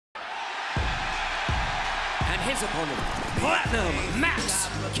and his opponent, Platinum Max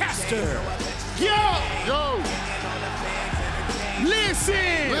Caster. Yo!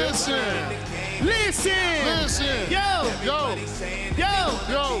 Listen! Yo!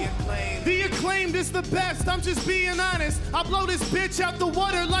 The Acclaimed is the best, I'm just being honest. I blow this bitch out the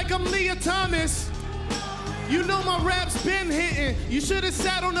water like I'm Leah Thomas. You know my rap's been hitting. You should have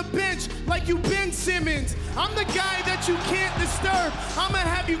sat on the bench like you Ben Simmons. I'm the guy that you can't disturb. I'ma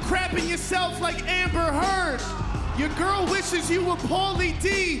have you crapping yourself like Amber Heard. Your girl wishes you were Paulie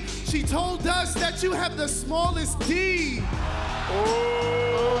D. She told us that you have the smallest D.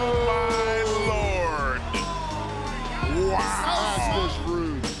 Oh my Lord. Wow. That's just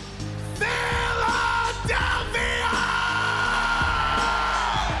rude. Philadelphia!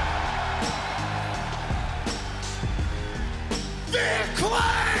 The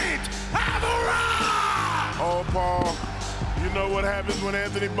Acclaimed have arrived! Oh, Paul, you know what happens when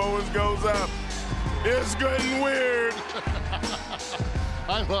Anthony Bowens goes up? It's getting weird.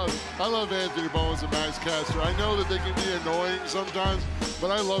 I love Anthony Bowens and Max Caster. I know that they can be annoying sometimes, but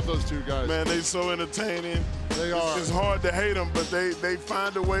I love those two guys. Man, they're so entertaining. They are. It's hard to hate them, but they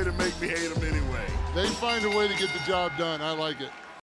find a way to make me hate them anyway. They find a way to get the job done. I like it.